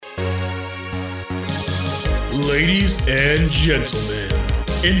Ladies and gentlemen,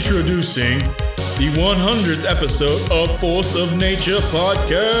 introducing the 100th episode of Force of Nature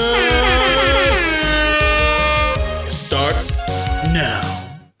Podcast. Starts now.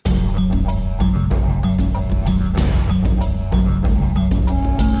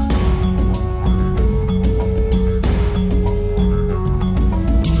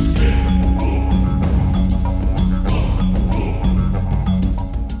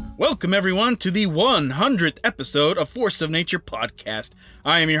 Welcome, everyone, to the 100th episode of Force of Nature Podcast.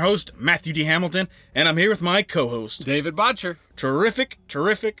 I am your host, Matthew D. Hamilton, and I'm here with my co-host, David Botcher. Terrific.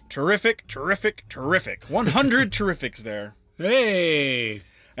 100 terrifics there. Hey!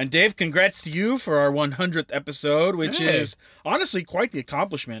 And Dave, congrats to you for our 100th episode, which is honestly quite the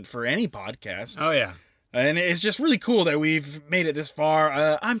accomplishment for any podcast. Oh, yeah. And it's just really cool that we've made it this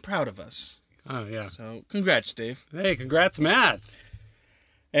far. I'm proud of us. Oh, yeah. So, congrats, Dave. Hey, congrats, Matt.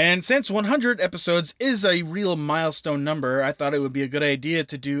 And since 100 episodes is a real milestone number, I thought it would be a good idea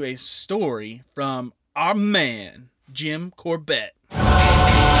to do a story from our man, Jim Corbett.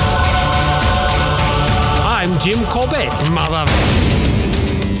 I'm Jim Corbett, mother...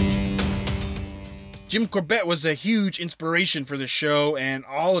 Jim Corbett was a huge inspiration for the show, and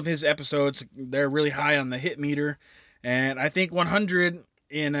all of his episodes, they're really high on the hit meter. And I think 100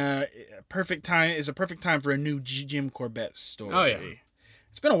 in a perfect time is a perfect time for a new Jim Corbett story. Oh, yeah.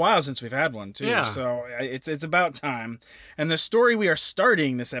 It's been a while since we've had one, too, so it's about time. And the story we are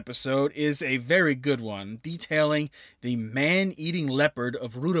starting this episode is a very good one, detailing the man-eating leopard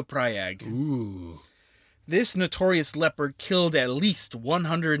of Rudraprayag. Ooh. This notorious leopard killed at least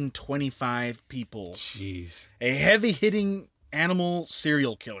 125 people. Jeez. A heavy-hitting animal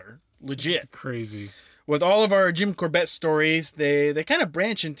serial killer. Legit. That's crazy. With all of our Jim Corbett stories, they kind of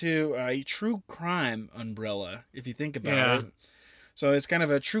branch into a true crime umbrella, if you think about it. So it's kind of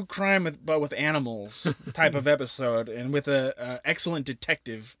a true crime but with animals type of episode, and with a excellent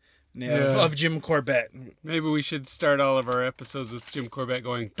detective of Jim Corbett. Maybe we should start all of our episodes with Jim Corbett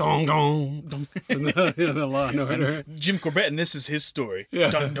going dong dong dong in the Law and Order. Jim Corbett, and this is his story.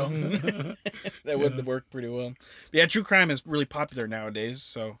 Yeah. Dong dong. That would work pretty well. But yeah, true crime is really popular nowadays,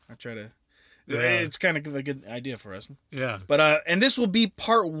 so I try to. Yeah. It's kind of a good idea for us. Yeah. But and this will be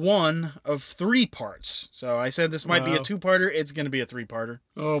part 1 of 3 parts. So I said this might be a 2-parter. It's going to be a 3-parter.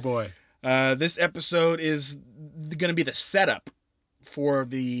 Oh boy. This episode is going to be the setup for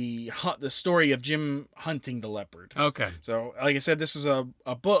the story of Jim hunting the leopard. Okay. So like I said, this is a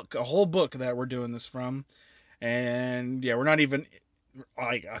whole book that we're doing this from. And yeah, we're not even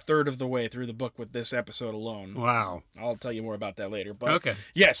like a third of the way through the book with this episode alone. Wow. I'll tell you more about that later. But okay.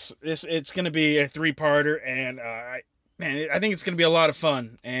 Yes, it's going to be a 3-parter, and I think it's going to be a lot of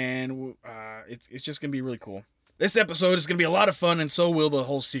fun, and it's just going to be really cool. This episode is going to be a lot of fun, and so will the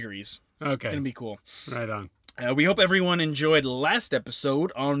whole series. Okay. It's going to be cool. Right on. We hope everyone enjoyed last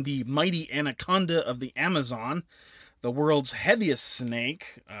episode on the mighty anaconda of the Amazon, the world's heaviest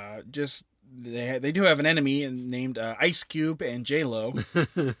snake. They do have an enemy named Ice Cube and J-Lo.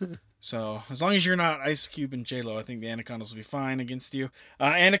 So as long as you're not Ice Cube and J-Lo, I think the anacondas will be fine against you.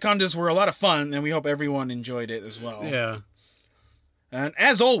 Anacondas were a lot of fun, and we hope everyone enjoyed it as well. Yeah. And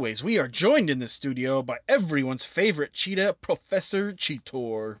as always, we are joined in the studio by everyone's favorite cheetah, Professor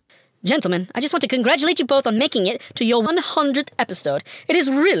Cheetor. Gentlemen, I just want to congratulate you both on making it to your 100th episode. It is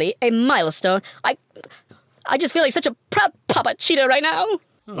really a milestone. I just feel like such a proud Papa Cheetah right now.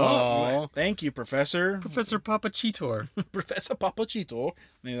 Oh, thank you, Professor. Professor Papa Cheetor. Professor Papa Cheetor.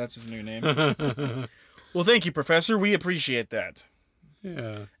 Maybe that's his new name. Well, thank you, Professor. We appreciate that.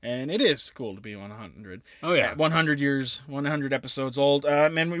 Yeah. And it is cool to be 100. Oh, yeah. 100 years, 100 episodes old.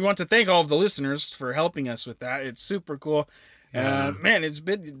 Man, we want to thank all of the listeners for helping us with that. It's super cool. Yeah. Man, it's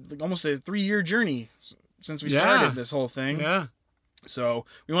been almost a 3-year journey since we started this whole thing. Yeah. So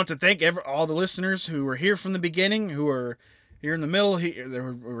we want to thank all the listeners who were here from the beginning, who are here in the middle,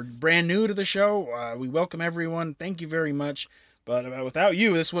 we're brand new to the show. We welcome everyone. Thank you very much. But without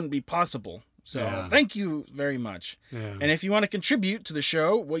you, this wouldn't be possible. So thank you very much. Yeah. And if you want to contribute to the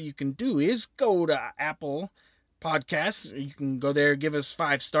show, what you can do is go to Apple Podcasts. You can go there, give us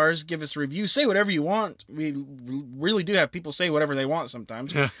 5 stars, give us a review, say whatever you want. We really do have people say whatever they want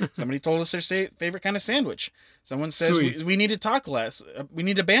sometimes. Somebody told us their favorite kind of sandwich. Someone says we need to talk less. We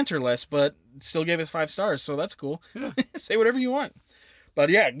need to banter less, but still gave us 5 stars. So that's cool. Yeah. Say whatever you want. But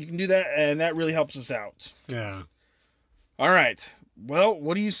yeah, you can do that, and that really helps us out. Yeah. All right. Well,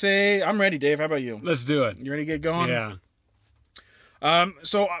 what do you say? I'm ready, Dave. How about you? Let's do it. You ready to get going? Yeah.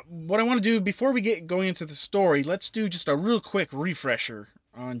 So what I want to do before we get going into the story, let's do just a real quick refresher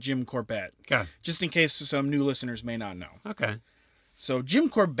on Jim Corbett. Okay. Just in case some new listeners may not know. Okay. So Jim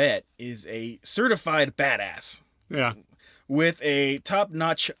Corbett is a certified badass Yeah. with a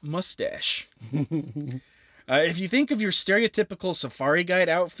top-notch mustache. If you think of your stereotypical safari guide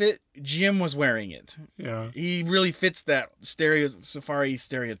outfit, Jim was wearing it. Yeah. He really fits that safari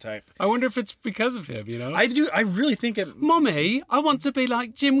stereotype. I wonder if it's because of him, you know? I really think it. Mummy, I want to be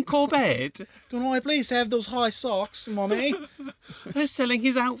like Jim Corbett. Can I please have those high socks, mommy? They're selling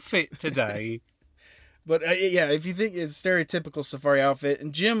his outfit today. But yeah, if you think it's stereotypical safari outfit,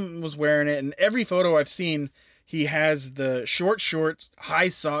 and Jim was wearing it, and every photo I've seen, he has the short shorts, high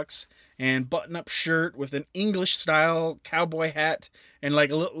socks, and button-up shirt with an English-style cowboy hat and like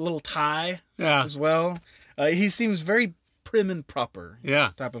a little tie Yeah. as well. He seems very prim and proper.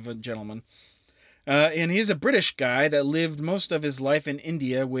 Yeah. Type of a gentleman. And he's a British guy that lived most of his life in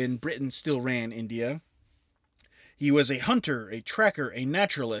India when Britain still ran India. He was a hunter, a tracker, a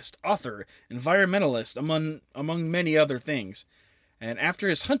naturalist, author, environmentalist, among many other things. And after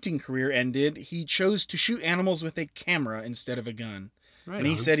his hunting career ended, he chose to shoot animals with a camera instead of a gun. Right and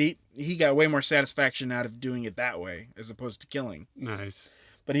he on. said he got way more satisfaction out of doing it that way, as opposed to killing. Nice.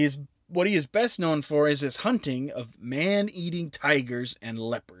 But what he is best known for is his hunting of man-eating tigers and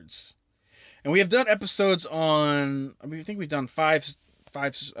leopards. And we have done episodes on, I think we've done five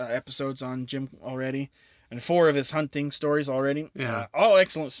episodes on Jim already, and 4 of his hunting stories already. Yeah. All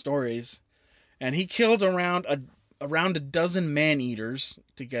excellent stories. And he killed around a dozen man-eaters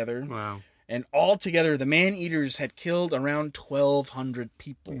together. Wow. And altogether, the man-eaters had killed around 1,200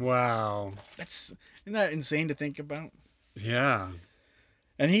 people. Wow. Isn't that insane to think about? Yeah.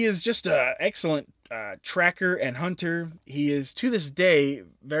 And he is just an excellent tracker and hunter. He is, to this day,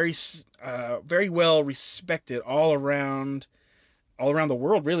 very well respected all around the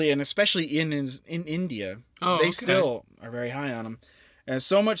world, really, and especially in India. Oh, They okay. still are very high on him. And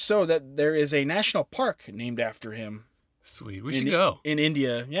so much so that there is a national park named after him. Sweet. We should go. In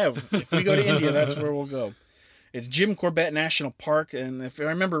India. Yeah, if we go to India, that's where we'll go. It's Jim Corbett National Park, and if I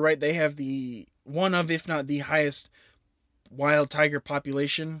remember right, they have one of, if not the highest wild tiger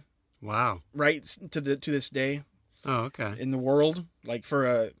population Wow. right to this day Oh, okay. in the world, like for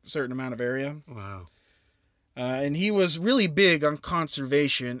a certain amount of area. Wow. And he was really big on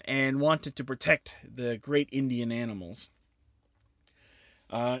conservation and wanted to protect the great Indian animals.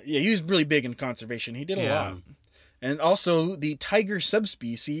 He was really big in conservation. He did a lot. And also, the tiger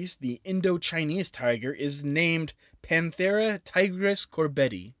subspecies, the Indo-Chinese tiger, is named Panthera tigris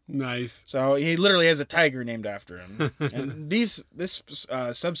corbetti. Nice. So he literally has a tiger named after him. And this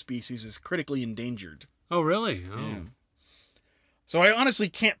subspecies is critically endangered. Oh, really? Oh. Yeah. So I honestly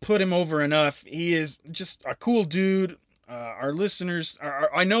can't put him over enough. He is just a cool dude. Our listeners,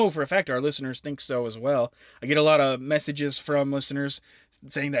 I know for a fact our listeners think so as well. I get a lot of messages from listeners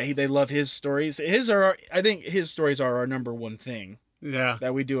saying that they love his stories. I think his stories are our number one thing Yeah.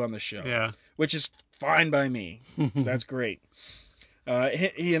 that we do on the show. Yeah. Which is fine by me. So that's great.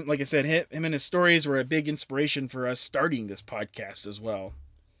 He, like I said, him and his stories were a big inspiration for us starting this podcast as well.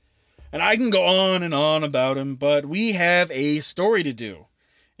 And I can go on and on about him, but we have a story to do.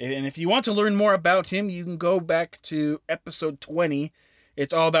 And if you want to learn more about him, you can go back to episode 20.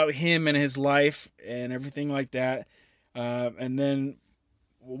 It's all about him and his life and everything like that. And then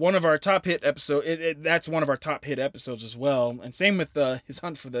one of our top hit episodes, that's one of our top hit episodes as well. And same with his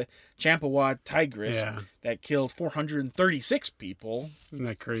hunt for the Champawat tigress that killed 436 people. Isn't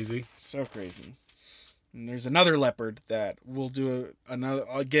that crazy? So crazy. And there's another leopard that we'll do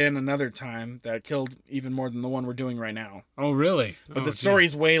another time that killed even more than the one we're doing right now. Oh, really? But the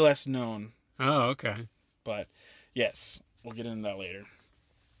story's way less known. Oh, okay. But yes, we'll get into that later.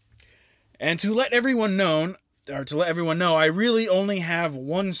 And to let everyone know, I really only have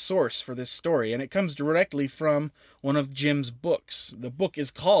one source for this story, and it comes directly from one of Jim's books. The book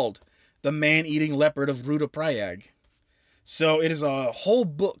is called The Man-Eating Leopard of Rudraprayag. So it is a whole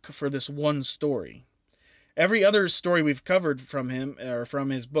book for this one story. Every other story we've covered from him, or from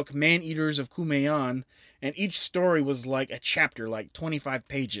his book, Man-Eaters of Kumaon, and each story was like a chapter, like 25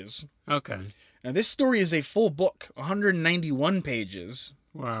 pages. Okay. Now, this story is a full book, 191 pages.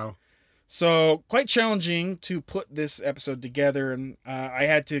 Wow. So, quite challenging to put this episode together, and I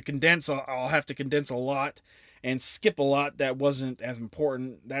had to condense, I'll have to condense a lot and skip a lot that wasn't as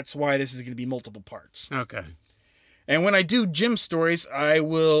important. That's why this is going to be multiple parts. Okay. And when I do Jim stories, I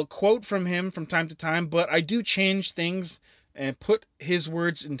will quote from him from time to time, but I do change things and put his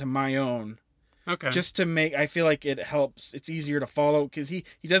words into my own. Okay. Just to make, I feel like it helps. It's easier to follow, because he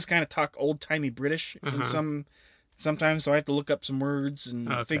does kind of talk old-timey British in sometimes, so I have to look up some words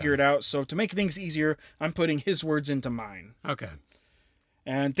and figure it out. So to make things easier, I'm putting his words into mine. Okay.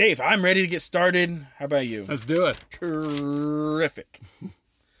 And Dave, I'm ready to get started. How about you? Let's do it. Terrific.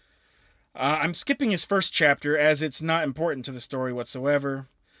 I'm skipping his first chapter as it's not important to the story whatsoever.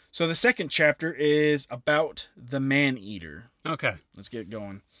 So the second chapter is about the man-eater. Okay. Let's get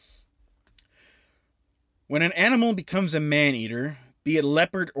going. When an animal becomes a man-eater, be it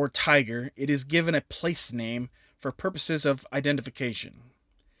leopard or tiger, it is given a place name for purposes of identification.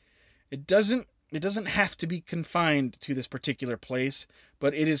 It doesn't have to be confined to this particular place,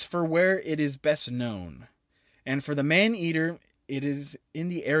 but it is for where it is best known. And for the man-eater, it is in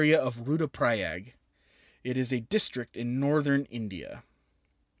the area of Rudraprayag. It is a district in northern India.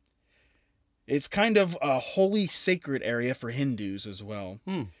 It's kind of a holy sacred area for Hindus as well.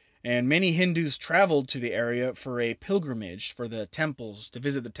 And many Hindus traveled to the area for a pilgrimage for the temples, to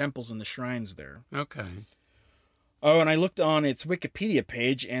visit the temples and the shrines there. Okay. Oh, and I looked on its Wikipedia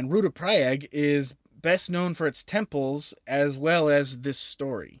page, and Rudraprayag is best known for its temples as well as this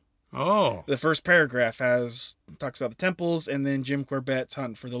story. Oh. The first paragraph talks about the temples, and then Jim Corbett's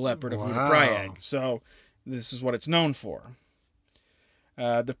hunt for the leopard of Rudraprayag. So this is what it's known for.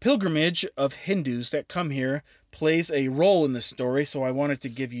 The pilgrimage of Hindus that come here plays a role in this story, so I wanted to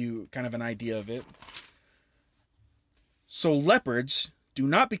give you kind of an idea of it. So leopards do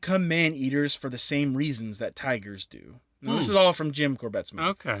not become man-eaters for the same reasons that tigers do. Now, this is all from Jim Corbett's mouth.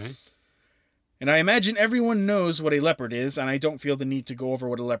 Okay. And I imagine everyone knows what a leopard is, and I don't feel the need to go over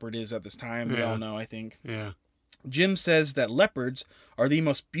what a leopard is at this time. We all know, I think. Yeah. Jim says that leopards are the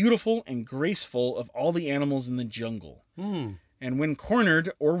most beautiful and graceful of all the animals in the jungle. And when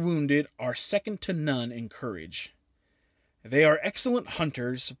cornered or wounded, are second to none in courage. They are excellent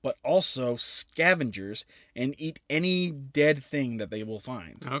hunters, but also scavengers, and eat any dead thing that they will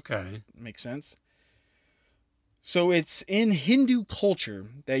find. Okay. Makes sense? So it's in Hindu culture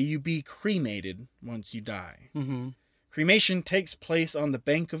that you be cremated once you die. Cremation takes place on the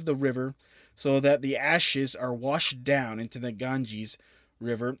bank of the river so that the ashes are washed down into the Ganges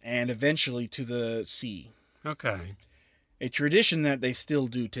River and eventually to the sea. Okay. A tradition that they still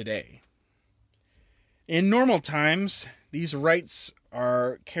do today. In normal times, these rites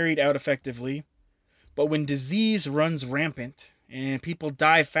are carried out effectively, but when disease runs rampant and people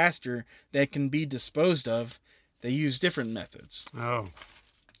die faster than can be disposed of, they use different methods.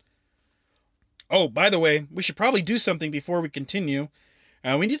 Oh, by the way, we should probably do something before we continue.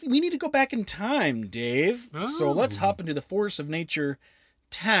 We need to go back in time, Dave. So let's hop into the force of nature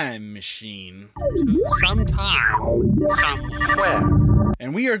time machine. Sometime, somewhere.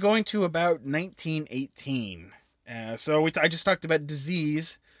 And we are going to about 1918. I just talked about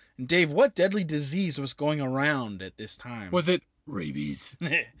disease. And Dave, what deadly disease was going around at this time? Was it rabies?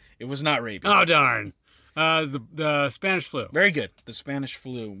 It was not rabies. Oh, darn. The Spanish flu. Very good. The Spanish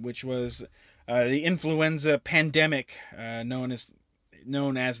flu, which was the influenza pandemic known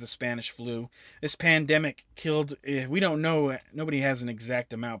as the Spanish flu. This pandemic killed, we don't know, nobody has an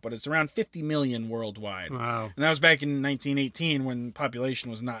exact amount, but it's around 50 million worldwide. Wow. And that was back in 1918 when population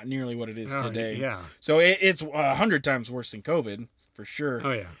was not nearly what it is today. Yeah. So it's 100 times worse than COVID, for sure.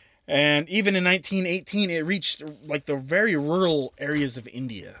 Oh, yeah. And even in 1918, it reached like the very rural areas of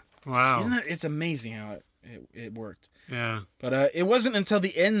India. Wow. It's amazing how it worked. Yeah. But it wasn't until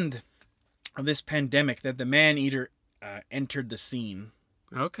the end of this pandemic that the man-eater entered the scene.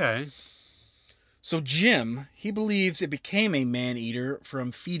 Okay. So Jim, he believes it became a man-eater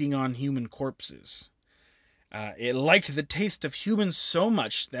from feeding on human corpses. It liked the taste of humans so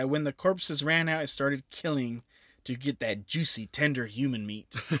much that when the corpses ran out, it started killing to get that juicy, tender human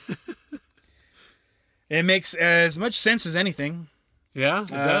meat. It makes as much sense as anything. Yeah, it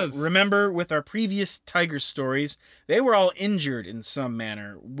does. Remember, with our previous tiger stories, they were all injured in some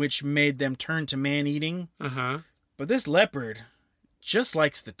manner, which made them turn to man-eating. But this leopard just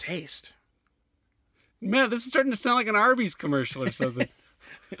likes the taste. Man, this is starting to sound like an Arby's commercial or something.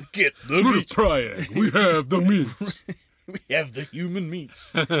 Get the meat. Rudraprayag, we have the meats. We have the human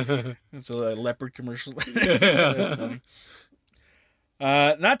meats. That's a leopard commercial. That's funny.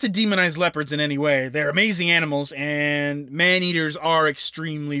 Not to demonize leopards in any way. They're amazing animals, and man-eaters are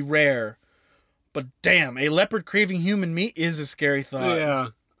extremely rare. But damn, a leopard craving human meat is a scary thought. Yeah.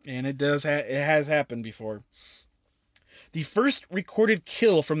 And it has happened before. The first recorded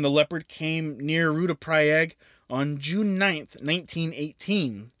kill from the leopard came near Rudraprayag on June 9th,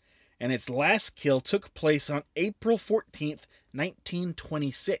 1918. And its last kill took place on April 14th,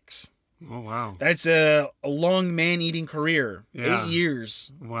 1926. Oh, wow. That's a long man-eating career. Yeah. 8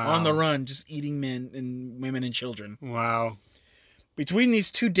 years Wow. on the run, just eating men and women and children. Wow. Between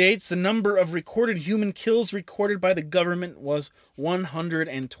these two dates, the number of recorded human kills recorded by the government was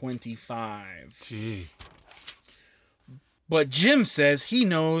 125. Gee. But Jim says he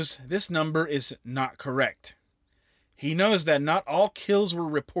knows this number is not correct. He knows that not all kills were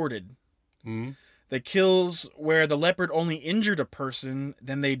reported. Mm. The kills where the leopard only injured a person,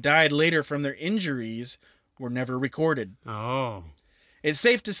 then they died later from their injuries, were never recorded. Oh. It's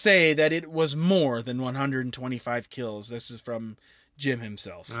safe to say that it was more than 125 kills. This is from Jim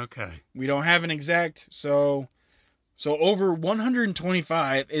himself. Okay. We don't have an exact, so over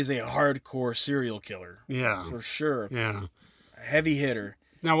 125 is a hardcore serial killer. Yeah. For sure. Yeah. A heavy hitter.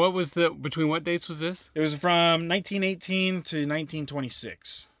 Now, between what dates was this? It was from 1918 to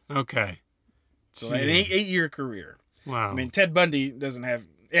 1926. Okay. So an 8-year career. Wow. I mean, Ted Bundy doesn't have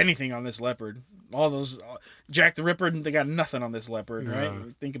anything on this leopard. All those, Jack the Ripper, they got nothing on this leopard, right?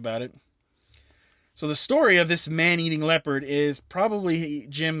 Think about it. So the story of this man-eating leopard is probably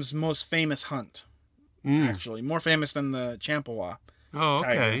Jim's most famous hunt. Actually, more famous than the Champawat. Oh, okay.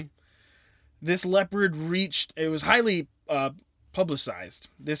 tiger. This leopard it was highly publicized.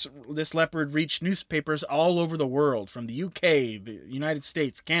 This leopard reached newspapers all over the world, from the UK, the United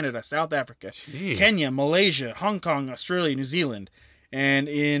States, Canada, South Africa, Jeez. Kenya, Malaysia, Hong Kong, Australia, New Zealand, and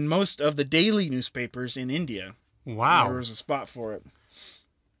in most of the daily newspapers in India. Wow. There was a spot for it.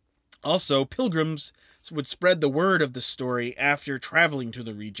 Also, pilgrims would spread the word of the story after traveling to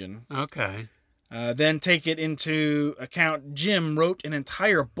the region. Okay. Then take it into account, Jim wrote an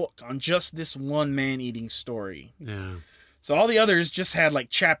entire book on just this one man-eating story. Yeah. So all the others just had like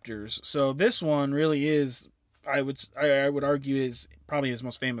chapters. So this one really is, I would argue, is probably his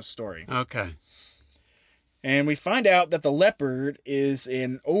most famous story. Okay. And we find out that the leopard is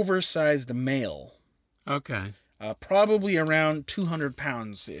an oversized male, Okay. probably around 200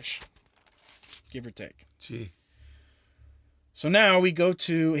 pounds-ish, give or take. Gee. So now we go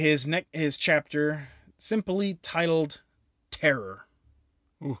to his chapter, simply titled Terror.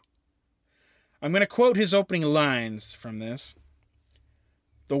 Ooh. I'm going to quote his opening lines from this.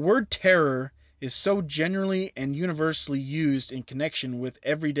 The word terror is so generally and universally used in connection with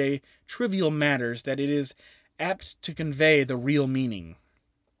everyday trivial matters that it is apt to convey the real meaning.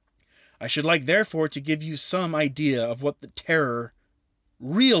 I should like, therefore, to give you some idea of what the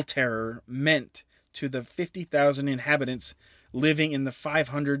real terror, meant to the 50,000 inhabitants living in the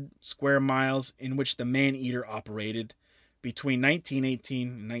 500 square miles in which the man-eater operated between 1918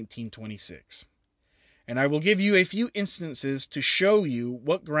 and 1926. And I will give you a few instances to show you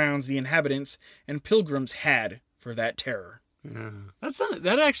what grounds the inhabitants and pilgrims had for that terror. Yeah.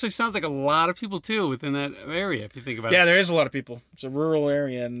 That actually sounds like a lot of people, too, within that area, if you think about it. Yeah, there is a lot of people. It's a rural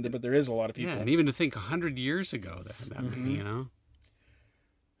area, but there is a lot of people. Yeah, and even to think 100 years ago, that many, you know?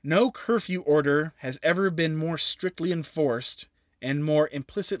 No curfew order has ever been more strictly enforced and more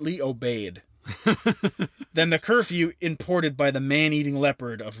implicitly obeyed than the curfew imported by the man-eating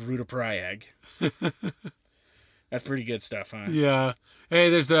leopard of Rudraprayag. That's pretty good stuff, huh? Yeah.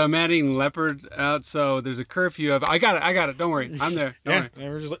 Hey, there's a man-eating leopard out, so there's a curfew of... I got it. Don't worry. I'm there. Don't Yeah, worry. they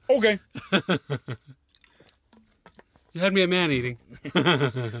were just like, okay. You had me at man-eating.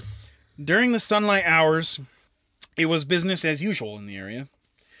 During the sunlight hours, it was business as usual in the area.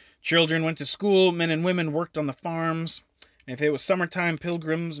 Children went to school, men and women worked on the farms, and if it was summertime,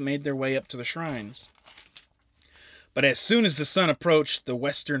 pilgrims made their way up to the shrines. But as soon as the sun approached the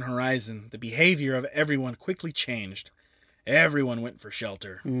western horizon, the behavior of everyone quickly changed. Everyone went for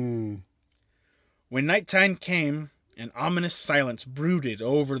shelter. When nighttime came, an ominous silence brooded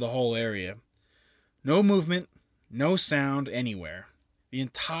over the whole area. No movement, no sound anywhere. The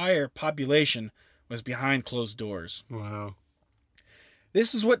entire population was behind closed doors. Wow.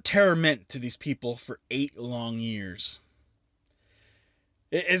 This is what terror meant to these people for 8 long years.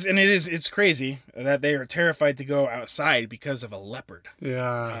 It's crazy that they are terrified to go outside because of a leopard.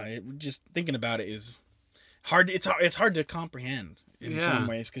 Yeah. Just thinking about it is hard. It's hard to comprehend in some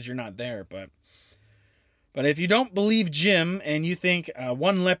ways because you're not there. But if you don't believe Jim and you think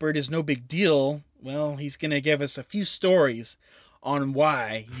one leopard is no big deal, well, he's gonna give us a few stories on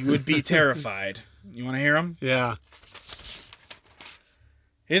why you would be terrified. You want to hear them? Yeah.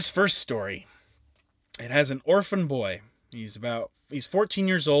 His first story. It has an orphan boy. He's 14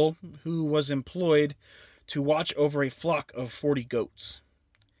 years old, who was employed to watch over a flock of 40 goats.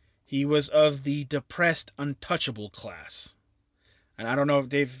 He was of the depressed, untouchable class. And I don't know,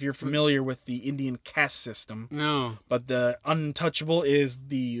 Dave, if you're familiar with the Indian caste system. No. But the untouchable is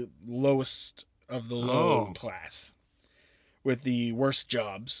the lowest of the low class, with the worst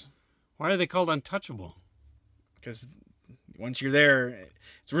jobs. Why are they called untouchable? Because once you're there,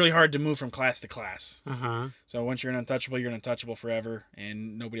 it's really hard to move from class to class. Uh-huh. So once you're an untouchable, you're an untouchable forever,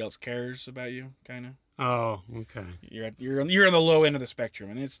 and nobody else cares about you, kind of. Oh, okay. You're on the low end of the spectrum,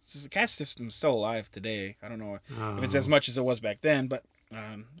 and it's just, the caste system's still alive today. I don't know if it's as much as it was back then, but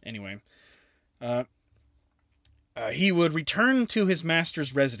anyway. He would return to his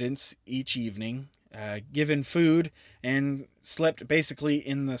master's residence each evening, given food, and slept basically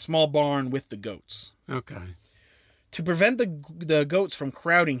in the small barn with the goats. Okay. To prevent the goats from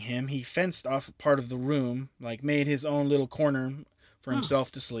crowding him, he fenced off part of the room, like made his own little corner for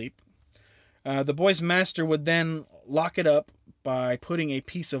himself to sleep. The boy's master would then lock it up by putting a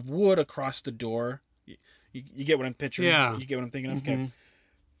piece of wood across the door. You get what I'm picturing? Yeah. You get what I'm thinking of? Okay.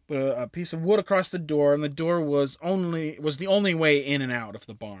 Put a piece of wood across the door, and the door was the only way in and out of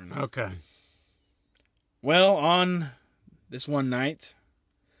the barn. Okay. Well, on this one night,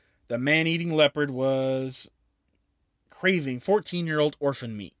 the man-eating leopard was craving 14-year-old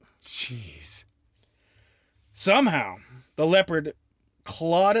orphan meat. Jeez. Somehow, the leopard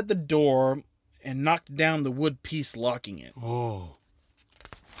clawed at the door and knocked down the wood piece locking it. Oh.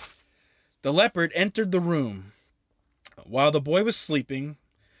 The leopard entered the room. While the boy was sleeping,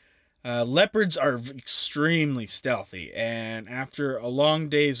 leopards are extremely stealthy, and after a long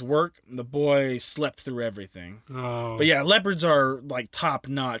day's work, the boy slept through everything. Oh. But yeah, leopards are like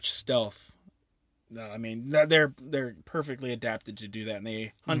top-notch stealth. I mean, they're perfectly adapted to do that, and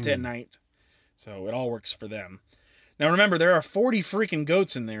they hunt at night, so it all works for them. Now remember, there are 40 freaking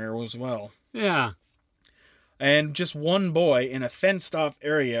goats in there as well. Yeah. And just one boy in a fenced-off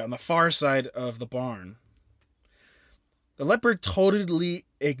area on the far side of the barn. The leopard totally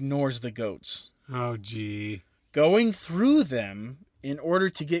ignores the goats, Oh, gee. going through them in order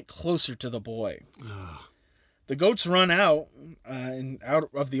to get closer to the boy. Oh. The goats run out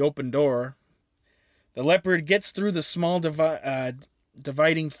of the open door. The leopard gets through the small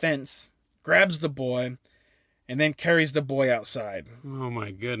dividing fence, grabs the boy, and then carries the boy outside. Oh,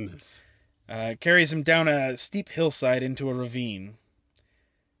 my goodness. Carries him down a steep hillside into a ravine.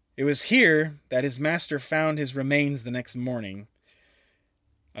 It was here that his master found his remains the next morning.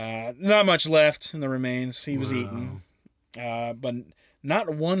 Not much left in the remains. He was eaten. But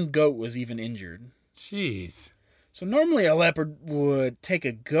not one goat was even injured. Jeez. So normally a leopard would take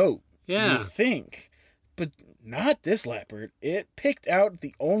a goat, you Yeah. would think. But not this leopard. It picked out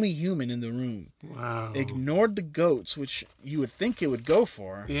the only human in the room. Wow. Ignored the goats, which you would think it would go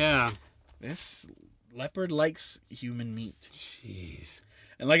for. Yeah. This leopard likes human meat. Jeez.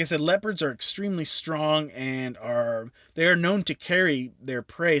 And like I said, leopards are extremely strong and they are known to carry their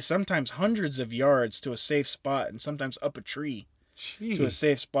prey sometimes hundreds of yards to a safe spot, and sometimes up a tree to a Jeez.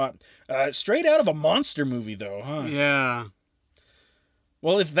 safe spot. Straight out of a monster movie, though, huh? Yeah.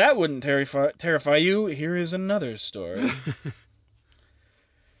 Well, if that wouldn't terrify you, here is another story.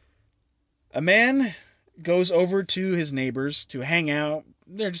 A man goes over to his neighbors to hang out.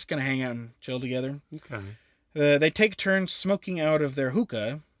 They're just going to hang out and chill together. Okay. They take turns smoking out of their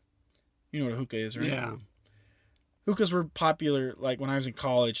hookah. You know what a hookah is, right? Yeah. Hookahs were popular, like, when I was in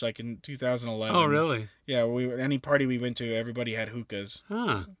college, like, in 2011. Oh, really? Yeah, any party we went to, everybody had hookahs.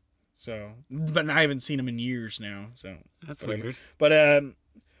 Huh. So, but I haven't seen them in years now, so. That's whatever. weird. But,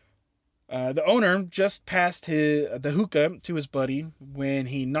 the owner just passed the hookah to his buddy when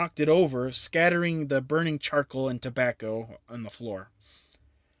he knocked it over, scattering the burning charcoal and tobacco on the floor.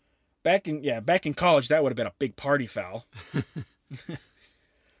 Back in college, that would have been a big party foul.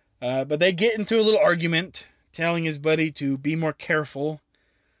 But they get into a little argument, telling his buddy to be more careful.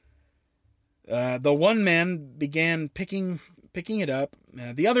 The one man began picking it up.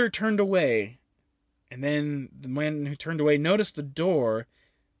 The other turned away. And then the man who turned away noticed the door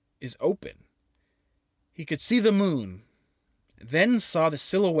is open. He could see the moon, then saw the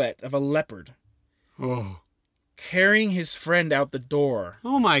silhouette of a leopard Oh. carrying his friend out the door.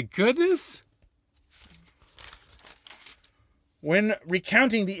 Oh, my goodness. When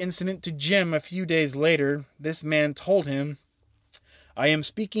recounting the incident to Jim a few days later, this man told him, "I am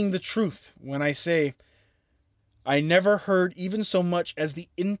speaking the truth when I say I never heard even so much as the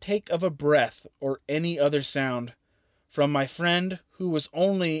intake of a breath or any other sound from my friend who was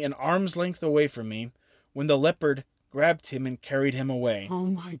only an arm's length away from me when the leopard grabbed him and carried him away. Oh,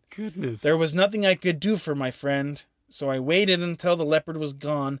 my goodness. There was nothing I could do for my friend, so I waited until the leopard was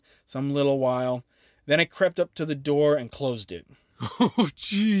gone some little while. Then I crept up to the door and closed it." Oh,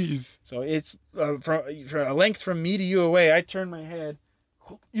 jeez. So it's from a length from me to you away. I turn my head.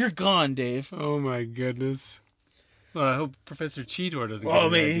 You're gone, Dave. Oh, my goodness. Well, I hope Professor Cheetor doesn't get Well,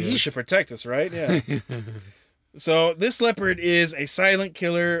 I any mean, he ideas. should protect us, right? Yeah. So this leopard is a silent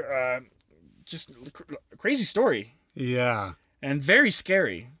killer. Just a crazy story Yeah. and very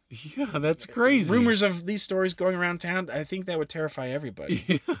scary. Yeah, that's crazy. Rumors of these stories going around town, I think that would terrify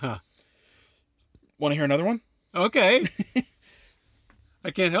everybody. Yeah. Want to hear another one? Okay.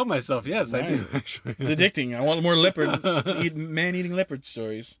 I can't help myself. Yes, I do, Right. actually. It's addicting. I want more man-eating leopard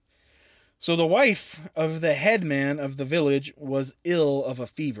stories. So the wife of the headman of the village was ill of a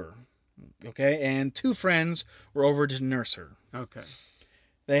fever. Okay, and 2 friends were over to nurse her. Okay.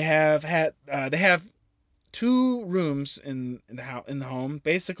 They have 2 rooms in the home.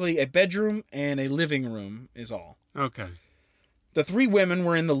 Basically, a bedroom and a living room is all. Okay. The 3 women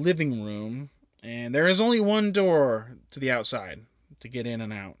were in the living room, and there is only one door to the outside to get in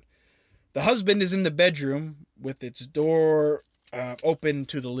and out. The husband is in the bedroom with its door open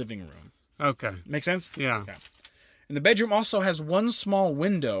to the living room. Okay. Make sense? Yeah. Okay. And the bedroom also has one small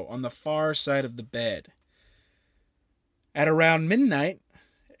window on the far side of the bed. At around midnight,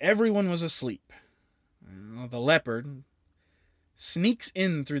 everyone was asleep. The leopard sneaks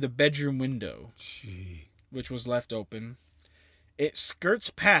in through the bedroom window, Gee. which was left open. It skirts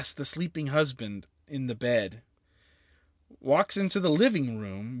past the sleeping husband in the bed, walks into the living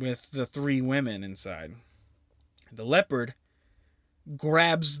room with the 3 women inside. The leopard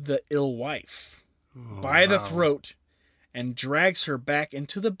grabs the ill wife by the throat and drags her back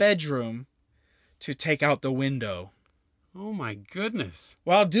into the bedroom to take out the window. Oh, my goodness.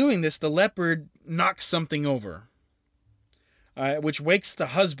 While doing this, the leopard knocks something over, which wakes the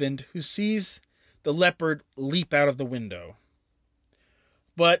husband, who sees the leopard leap out of the window.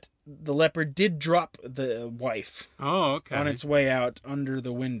 But the leopard did drop the wife Oh, okay. on its way out under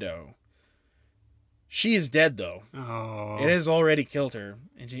the window. She is dead, though. Oh. It has already killed her,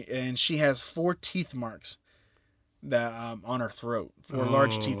 and she has 4 teeth marks that on her throat, 4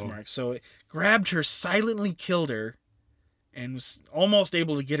 large teeth marks. So it grabbed her, silently killed her, and was almost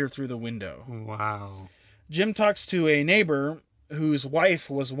able to get her through the window. Wow. Jim talks to a neighbor whose wife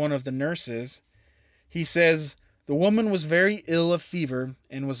was one of the nurses. He says the woman was very ill of fever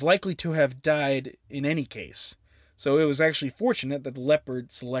and was likely to have died in any case. So it was actually fortunate that the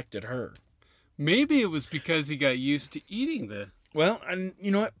leopard selected her. Maybe it was because he got used to eating the... Well, and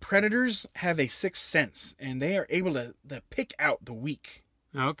you know what? Predators have a 6th sense, and they are able to pick out the weak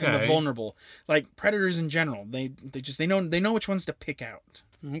Okay. and the vulnerable. Like predators in general, they know which ones to pick out.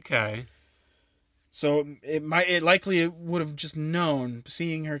 Okay. So it likely would have just known,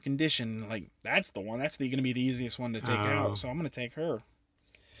 seeing her condition, like that's the one. That's going to be the easiest one to take out. So I'm going to take her.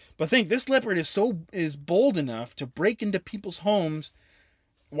 But think, this leopard is bold enough to break into people's homes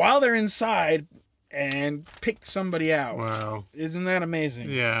while they're inside and pick somebody out. Wow. Isn't that amazing?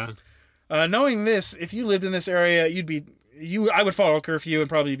 Yeah. Knowing this, if you lived in this area, I would follow curfew and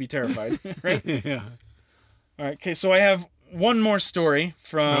probably be terrified, right? Yeah. All right. Okay. So I have one more story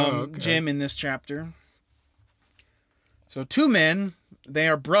from okay. Jim in this chapter. So 2 men, they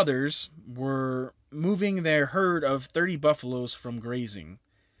are brothers, were moving their herd of 30 buffaloes from grazing.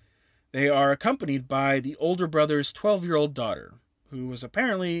 They are accompanied by the older brother's 12-year-old daughter, who was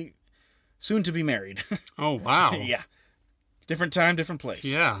apparently soon to be married. Oh, wow. Yeah. Different time, different place.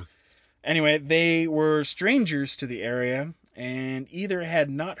 Yeah. Anyway, they were strangers to the area and either had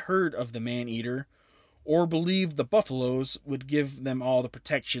not heard of the man-eater or believed the buffaloes would give them all the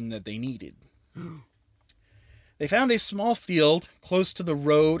protection that they needed. They found a small field close to the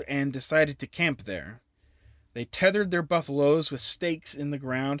road and decided to camp there. They tethered their buffaloes with stakes in the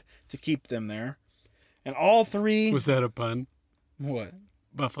ground to keep them there. And all 3... Was that a pun? What?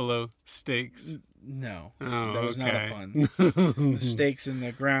 Buffalo steaks. No. Oh, that was not a okay. pun. The stakes in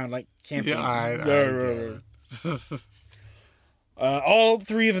the ground, like camping. Yeah, I get it. All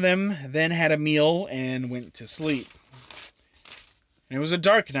 3 of them then had a meal and went to sleep. And it was a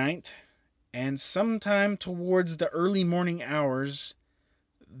dark night, and sometime towards the early morning hours,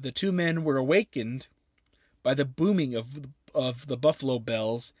 the 2 men were awakened by the booming of the buffalo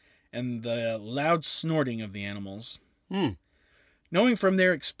bells and the loud snorting of the animals. Knowing from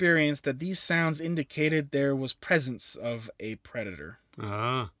their experience that these sounds indicated there was presence of a predator.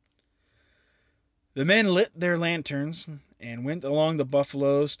 Ah. The men lit their lanterns and went along the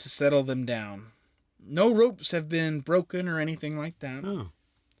buffaloes to settle them down. No ropes have been broken or anything like that. Oh.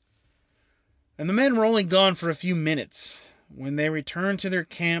 And the men were only gone for a few minutes when they returned to their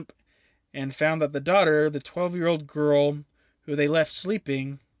camp and found that the daughter, the 12-year-old girl who they left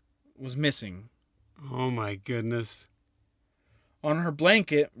sleeping, was missing. Oh, my goodness. On her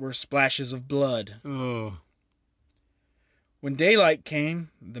blanket were splashes of blood. Oh. When daylight came,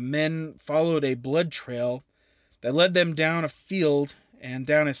 the men followed a blood trail that led them down a field and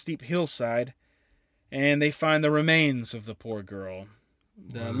down a steep hillside, and they find the remains of the poor girl.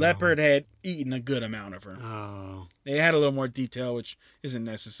 The leopard had eaten a good amount of her. Oh. They had a little more detail, which isn't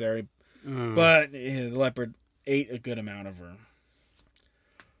necessary, but the leopard ate a good amount of her.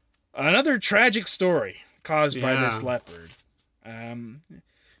 Another tragic story caused by Yeah. this leopard.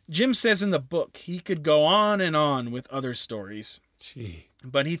 Jim says in the book he could go on with other stories, Gee.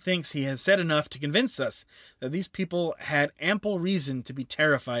 but he thinks he has said enough to convince us that these people had ample reason to be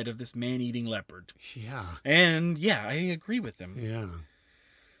terrified of this man-eating leopard. Yeah. And yeah, I agree with him. Yeah.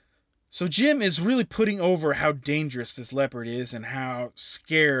 So Jim is really putting over how dangerous this leopard is and how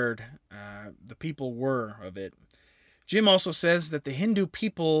scared the people were of it. Jim also says that the Hindu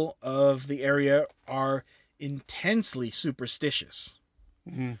people of the area are intensely superstitious,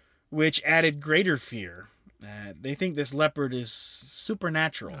 which added greater fear. They think this leopard is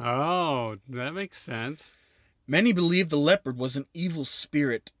supernatural. Oh, that makes sense. Many believe the leopard was an evil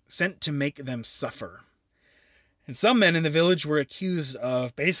spirit sent to make them suffer. And some men in the village were accused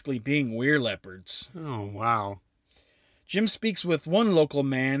of basically being were-leopards. Oh, wow. Jim speaks with one local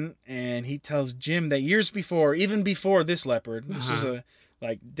man, and he tells Jim that years before, even before this leopard, this was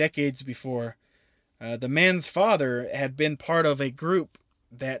like decades before, the man's father had been part of a group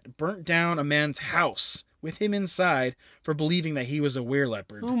that burnt down a man's house with him inside for believing that he was a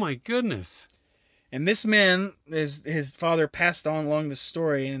were-leopard. Oh, my goodness. And this man, his father passed on along the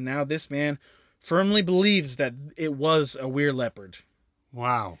story, and now this man firmly believes that it was a were-leopard.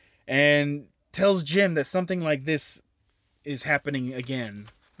 Wow. And tells Jim that something like this is happening again.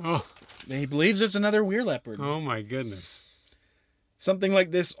 Oh, He believes it's another were-leopard. oh my goodness. Something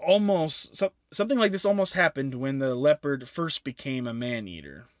like this almost happened when the leopard first became a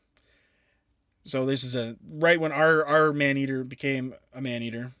man-eater. So this is right when our man-eater became a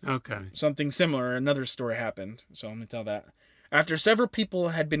man-eater. Okay. Something similar, another story happened. So I'm going to tell that. After several people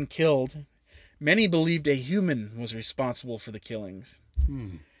had been killed, many believed a human was responsible for the killings.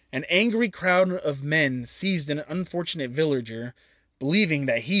 An angry crowd of men seized an unfortunate villager, believing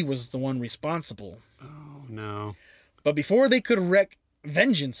that he was the one responsible. Oh, no. But before they could wreak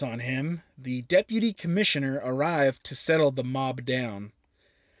vengeance on him, the deputy commissioner arrived to settle the mob down.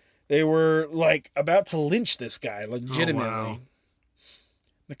 They were, about to lynch this guy, legitimately. Oh, wow.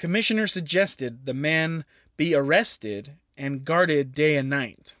 The commissioner suggested the man be arrested and guarded day and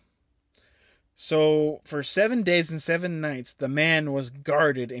night. So, for 7 days and 7 nights, the man was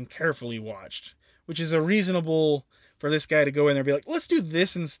guarded and carefully watched, which is a reasonable for this guy to go in there and be like, let's do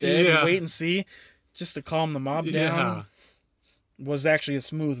this instead and wait and see, just to calm the mob down. Was actually a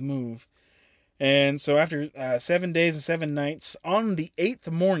smooth move. And so after 7 days and 7 nights, on the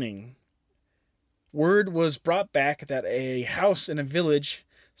 8th morning, word was brought back that a house in a village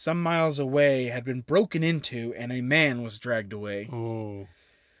some miles away had been broken into and a man was dragged away. Oh,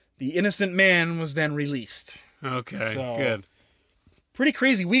 The innocent man was then released. okay. So- Good. Pretty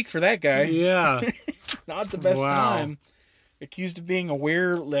crazy week for that guy. Yeah. Not the best Wow. time. Accused of being a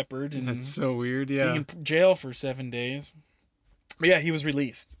were-leopard and That's so weird. being Yeah. in jail for 7 days. But yeah, he was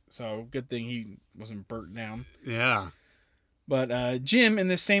released. So good thing he wasn't burnt down. Yeah. But Jim, in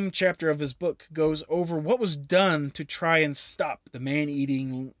the same chapter of his book, goes over what was done to try and stop the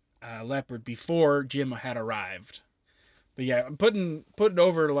man-eating leopard before Jim had arrived. But yeah, I'm putting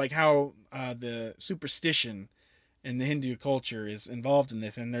over how the superstition in the Hindu culture is involved in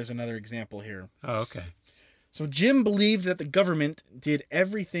this, and there's another example here. Oh, okay. So Jim believed that the government did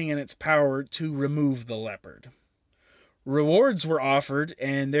everything in its power to remove the leopard. Rewards were offered,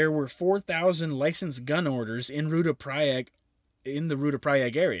 and there were 4,000 licensed gun orders in Rudraprayag, in the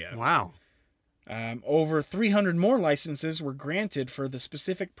Rudraprayag area. Wow. Over 300 more licenses were granted for the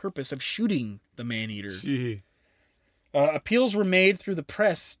specific purpose of shooting the man-eater. Gee. Appeals were made through the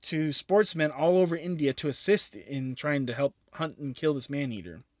press to sportsmen all over India to assist in trying to help hunt and kill this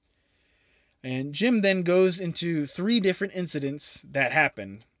man-eater. And Jim then goes into 3 different incidents that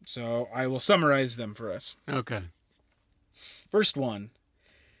happened, so I will summarize them for us. Okay. First one.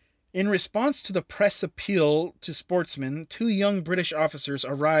 In response to the press appeal to sportsmen, 2 young British officers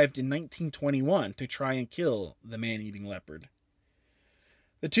arrived in 1921 to try and kill the man-eating leopard.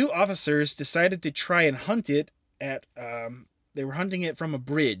 The 2 officers decided to try and hunt it they were hunting it from a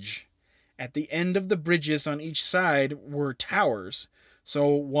bridge. At the end of the bridges on each side were towers. So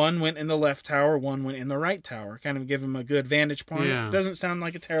one went in the left tower, one went in the right tower. Kind of give them a good vantage point. Yeah. Doesn't sound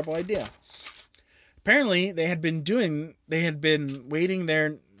like a terrible idea. Apparently, they had been waiting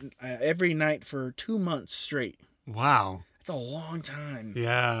there every night for 2 months straight. Wow. That's a long time.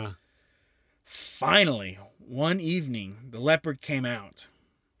 Yeah. Finally, one evening, the leopard came out.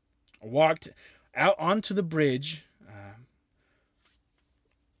 Walked out onto the bridge,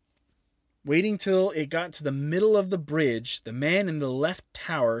 waiting till it got to the middle of the bridge. The man in the left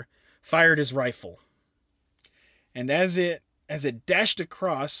tower fired his rifle. And as it dashed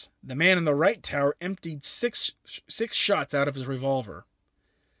across, the man in the right tower emptied six shots out of his revolver.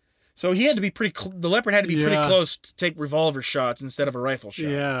 So he had to be the leopard had to be pretty Yeah. close to take revolver shots instead of a rifle shot.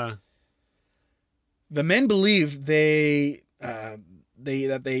 Yeah. The men believed that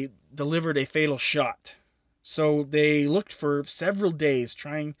they delivered a fatal shot. So they looked for several days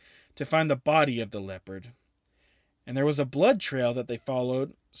trying to find the body of the leopard. And there was a blood trail that they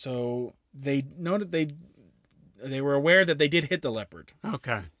followed, so they noted they were aware that they did hit the leopard.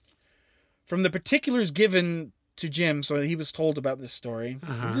 Okay. From the particulars given to Jim, so he was told about this story.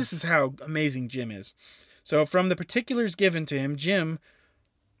 This is how amazing Jim is. So from the particulars given to him,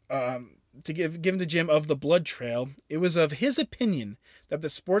 given to Jim of the blood trail, it was of his opinion that the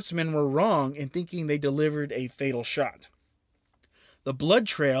sportsmen were wrong in thinking they delivered a fatal shot. The blood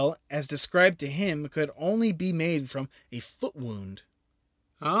trail, as described to him, could only be made from a foot wound.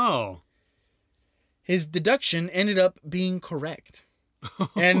 Oh. His deduction ended up being correct.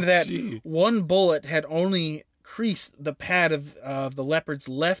 And that gee. one bullet had only creased the pad of the leopard's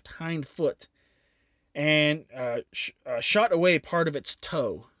left hind foot and shot away part of its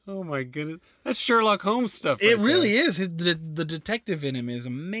toe. Oh my goodness. That's Sherlock Holmes stuff. It right really there. is. The detective in him is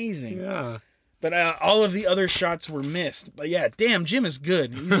amazing. Yeah. But all of the other shots were missed. But yeah, damn, Jim is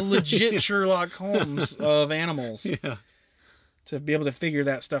good. He's a legit Sherlock Holmes of animals. Yeah. To be able to figure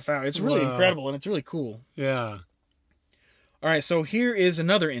that stuff out. It's really Wow. incredible and it's really cool. Yeah. All right, so here is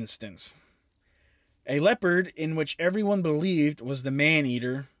another instance. A leopard in which everyone believed was the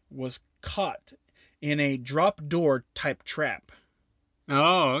man-eater was caught in a drop door type trap.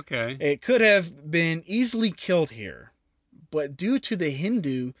 Oh, okay. It could have been easily killed here, but due to the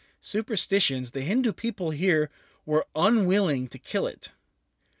Hindu superstitions, the Hindu people here were unwilling to kill it.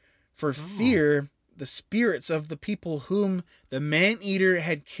 For fear the spirits of the people whom the man-eater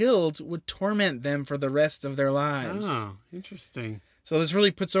had killed would torment them for the rest of their lives. Oh, interesting. So this really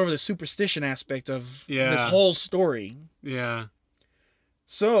puts over the superstition aspect of Yeah. this whole story. Yeah.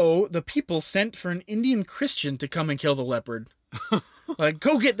 So the people sent for an Indian Christian to come and kill the leopard. Like,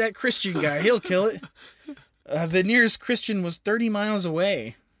 go get that Christian guy. He'll kill it. The nearest Christian was 30 miles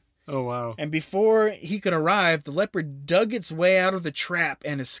away. Oh, wow. And before he could arrive, the leopard dug its way out of the trap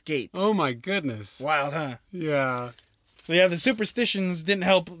and escaped. Oh, my goodness. Wild, huh? Yeah. So yeah, the superstitions didn't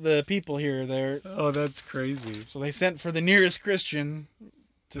help the people here. Oh, that's crazy. So they sent for the nearest Christian.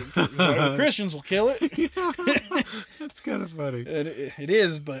 The Christians will kill it. That's kind of funny. It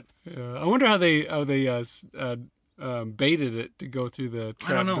is, but Yeah. I wonder how they baited it to go through the I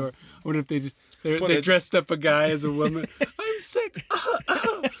trap don't know. door. I wonder if they Put dressed up a guy as a woman. I'm sick.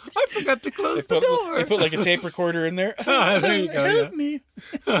 I forgot to close the door. They put like a tape recorder in there. There you go, Help me.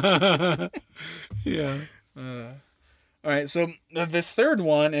 Yeah. All right, so this third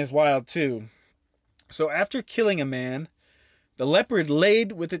one is wild too. So after killing a man, the leopard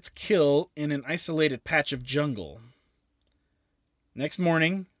laid with its kill in an isolated patch of jungle. Next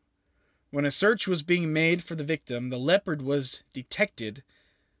morning, when a search was being made for the victim, the leopard was detected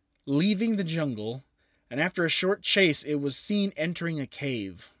leaving the jungle, and after a short chase, it was seen entering a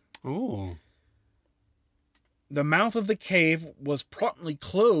cave. Oh. The mouth of the cave was promptly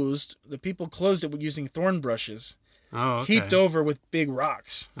closed. The people closed it with using thorn brushes, Oh, okay. heaped over with big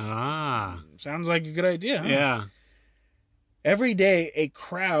rocks. Ah. Sounds like a good idea, huh? Yeah. Every day, a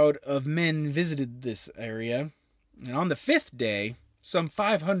crowd of men visited this area, and on the fifth day, some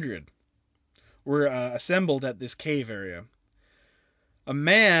 500 were assembled at this cave area. A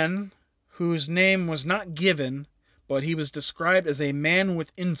man whose name was not given, but he was described as a man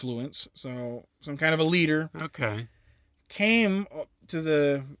with influence, so some kind of a leader, Okay. came to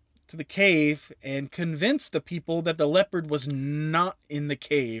the cave and convinced the people that the leopard was not in the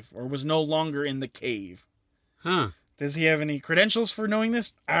cave, or was no longer in the cave. Huh. Does he have any credentials for knowing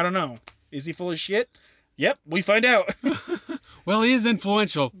this? I don't know. Is he full of shit? Yep, we find out. Well, he is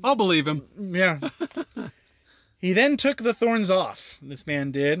influential. I'll believe him. Yeah. He then took the thorns off, this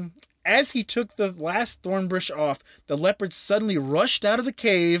man did. As he took the last thorn bush off, the leopard suddenly rushed out of the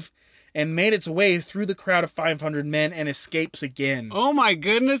cave and made its way through the crowd of 500 men and escapes again. Oh, my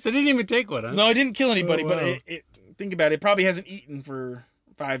goodness. It didn't even take one, huh? No, it didn't kill anybody, Oh, but wow. think about it. It probably hasn't eaten for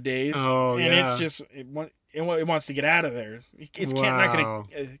 5 days. Oh, and yeah. it's just, it wants to get out of there. It's not Wow.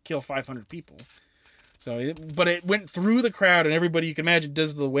 going to kill 500 people. So, but it went through the crowd, and everybody you can imagine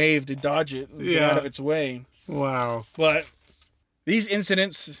does the wave to dodge it and get Yeah. out of its way. Wow. But these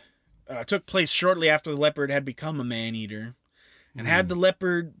incidents took place shortly after the leopard had become a man-eater. And had the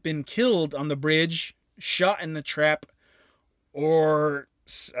leopard been killed on the bridge, shot in the trap, or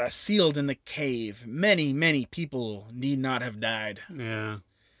sealed in the cave, many, many people need not have died. Yeah.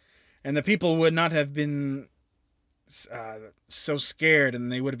 And the people would not have been so scared, and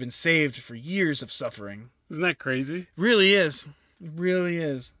they would have been saved for years of suffering. Isn't that crazy? Really is. It really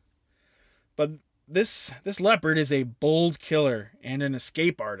is. But this leopard is a bold killer and an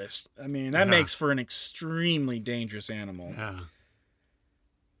escape artist. I mean, that makes for an extremely dangerous animal. Yeah.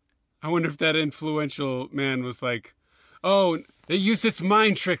 I wonder if that influential man was like, oh, they used its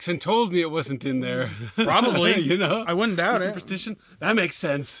mind tricks and told me it wasn't in there. Probably. You know? I wouldn't doubt it. Superstition? That makes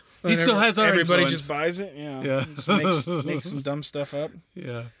sense. He still has our Everybody influence. just buys it. Yeah. Yeah. Just makes some dumb stuff up.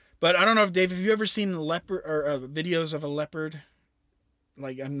 Yeah. But I don't know if Dave, have you ever seen leopard or videos of a leopard,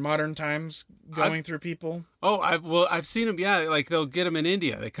 like in modern times, going through people? Oh, I've seen them. Yeah, like they'll get them in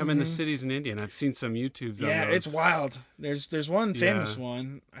India. They come into cities in India, and I've seen some YouTubes. Yeah, on those. it's wild. There's one famous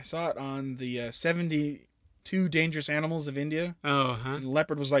one. I saw it on the 72 Dangerous Animals of India. Oh, huh. And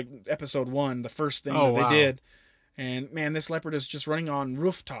leopard was like episode 1, the first thing that they did. And man, this leopard is just running on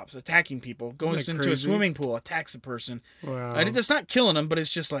rooftops, attacking people, goes into a swimming pool, attacks a person. Wow. And it's not killing them, but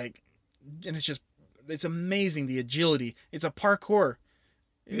it's just like, and it's amazing, the agility. It's a parkour.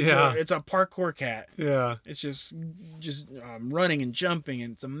 It's a parkour cat. Yeah. It's just running and jumping,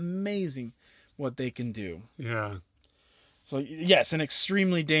 and it's amazing what they can do. Yeah. So yes, an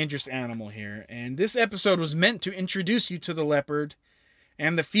extremely dangerous animal here. And this episode was meant to introduce you to the leopard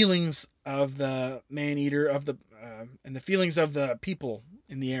and the feelings of the man-eater and the feelings of the people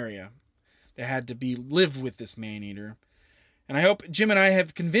in the area that had to live with this man-eater. And I hope Jim and I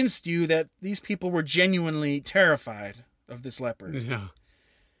have convinced you that these people were genuinely terrified of this leopard. Yeah.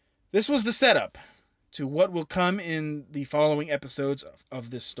 This was the setup to what will come in the following episodes of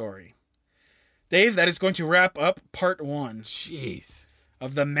this story. Dave, that is going to wrap up part 1. Jeez.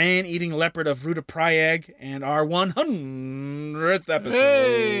 Of the man-eating leopard of Rudraprayag and our 100th episode.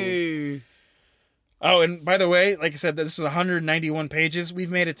 Hey! Oh, and by the way, like I said, this is 191 pages.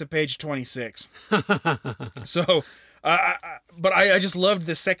 We've made it to page 26. So, but I just loved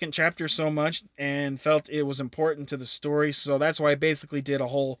the second chapter so much and felt it was important to the story. So that's why I basically did a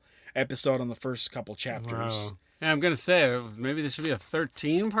whole episode on the first couple chapters. Wow. Yeah, I'm going to say, maybe this should be a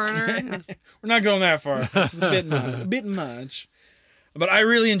 13-parter. We're not going that far. It's a bit much. But I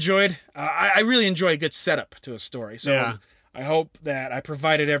really enjoyed. I really enjoy a good setup to a story. So I hope that I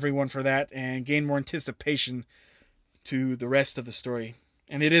provided everyone for that and gained more anticipation to the rest of the story.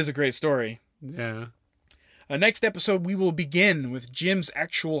 And it is a great story. Yeah. Next episode, we will begin with Jim's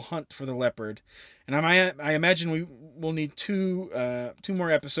actual hunt for the leopard, and I imagine we will need two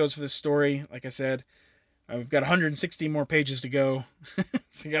more episodes for this story. Like I said, we've got 160 more pages to go,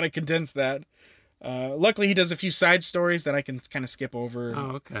 so you got to condense that. Luckily, he does a few side stories that I can kind of skip over.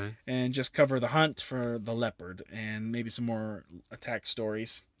 Oh, okay. And just cover the hunt for the leopard and maybe some more attack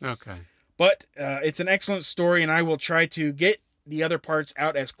stories. Okay. But it's an excellent story, and I will try to get the other parts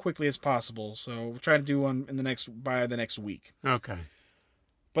out as quickly as possible. So we'll try to do one by the next week. Okay.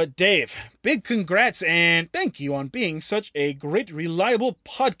 But Dave, big congrats and thank you on being such a great, reliable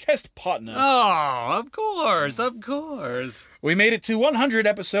podcast partner. Oh, of course, of course. We made it to 100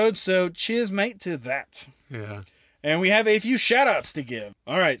 episodes, so cheers, mate, to that. Yeah. And we have a few shout-outs to give.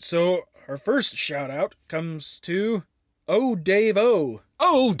 All right, so our first shout-out comes to Oh Dave O.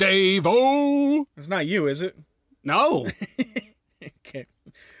 Oh, Dave O. It's not you, is it? No. Okay.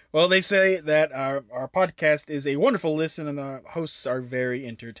 Well, they say that our podcast is a wonderful listen and the hosts are very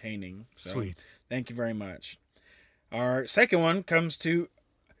entertaining. So Sweet. Thank you very much. Our second one comes to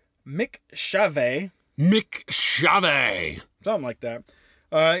Mick Chave. Mick Chave. Something like that.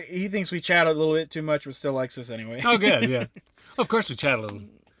 He thinks we chat a little bit too much, but still likes us anyway. Oh, good, yeah. Of course we chat a little.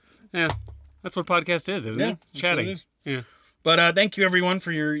 Yeah. That's what podcast is, isn't it? That's Chatting. what it is. Yeah. But thank you everyone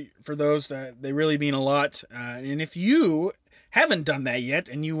for those that they really mean a lot. And if you haven't done that yet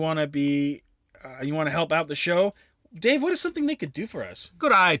and you want to help out the show, Dave, what is something they could do for us? Go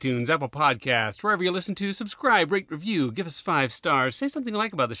to iTunes, Apple Podcasts, wherever you listen to, subscribe, rate, review, give us 5 stars, say something you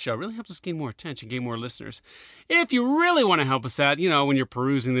like about the show. It really helps us gain more attention, gain more listeners. If you really want to help us out, when you're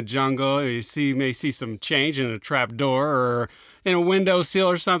perusing the jungle, you may see some change in a trap door or in a windowsill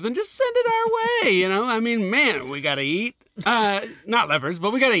or something, just send it our way, I mean, man, we got to eat. Not leopards,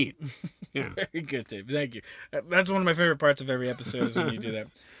 but we got to eat. Yeah. Very good, Dave. Thank you. That's one of my favorite parts of every episode is when you do that.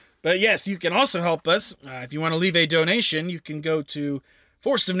 But yes, you can also help us. If you want to leave a donation, you can go to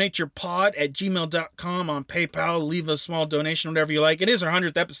forceofnaturepod@gmail.com on PayPal. Leave a small donation, whatever you like. It is our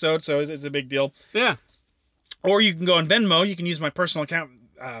 100th episode, so it's a big deal. Yeah. Or you can go on Venmo. You can use my personal account,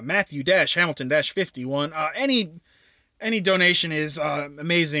 Matthew-Hamilton-51. Any donation is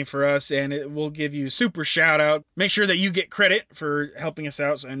amazing for us, and it will give you a super shout out. Make sure that you get credit for helping us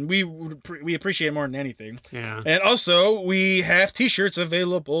out, and we appreciate it more than anything. Yeah. And also, we have t-shirts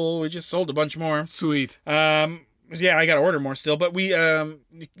available. We just sold a bunch more. Sweet. Yeah, I got to order more still, but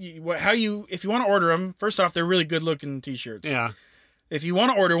if you want to order them, first off, they're really good looking t-shirts. Yeah. if you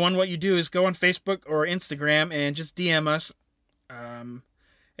want to order one, what you do is go on Facebook or Instagram and just DM us,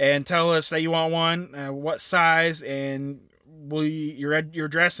 and tell us that you want one, what size, and your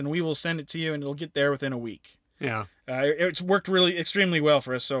address, and we will send it to you, and it'll get there within a week. Yeah. It's worked really extremely well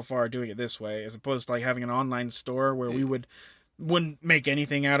for us so far doing it this way, as opposed to like having an online store where we wouldn't make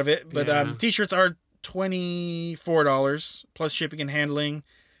anything out of it. But t-shirts are $24 plus shipping and handling,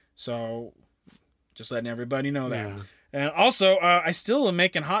 so just letting everybody know that. Yeah. And also, I still am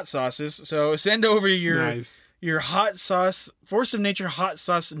making hot sauces, so send over your hot sauce, Force of Nature hot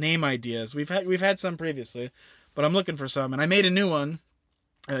sauce name ideas. We've had some previously, but I'm looking for some, and I made a new one.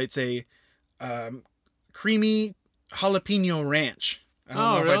 It's a creamy jalapeno ranch. I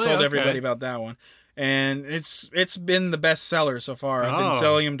don't know if I told everybody about that one. And it's been the best seller so far. I've been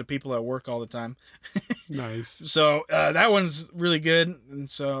selling them to people at work all the time. Nice. So that one's really good. And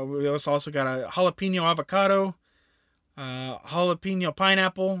so we also got a jalapeno avocado, jalapeno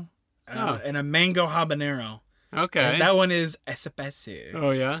pineapple, and a mango habanero. Okay. And that one is spicy.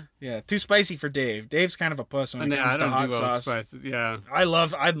 Oh, yeah? Yeah, too spicy for Dave. Dave's kind of a puss when it comes to hot sauce. Spices. Yeah.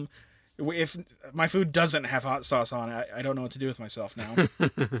 If my food doesn't have hot sauce on it, I don't know what to do with myself now.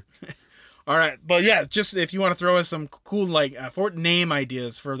 All right, but yeah, just if you want to throw us some cool name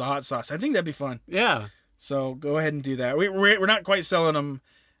ideas for the hot sauce, I think that'd be fun. Yeah. So go ahead and do that. We're not quite selling them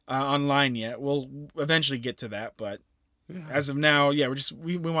online yet. We'll eventually get to that, but as of now, yeah,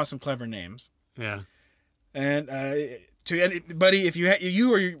 we want some clever names. Yeah. And to anybody, if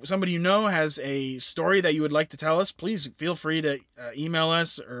you or somebody you know has a story that you would like to tell us, please feel free to email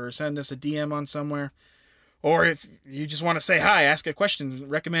us or send us a DM on somewhere. Or if you just want to say hi, ask a question,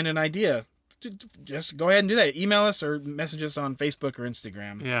 recommend an idea, just go ahead and do that. Email us or message us on Facebook or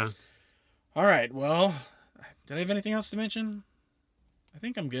Instagram. Yeah. All right. Well, did I have anything else to mention? I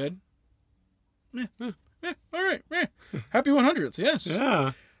think I'm good. All right. Happy 100th. Yes.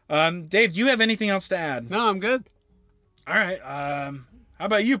 Yeah. Dave, do you have anything else to add? No, I'm good. All right. How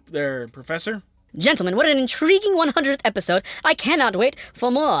about you there, Professor? Gentlemen, what an intriguing 100th episode. I cannot wait for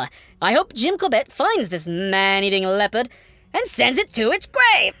more. I hope Jim Corbett finds this man-eating leopard and sends it to its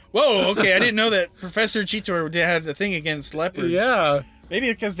grave. Whoa, okay. I didn't know that Professor Cheetor had a thing against leopards. Yeah. Maybe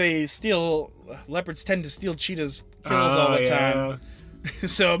because leopards tend to steal cheetahs' kills all the time.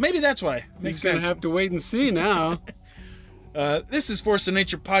 So maybe that's why. Makes He's sense. going to have to wait and see now. This is Force of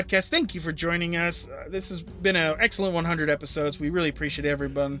Nature Podcast. Thank you for joining us. This has been an excellent 100 episodes. We really appreciate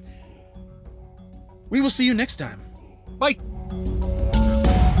everyone. We will see you next time. Bye.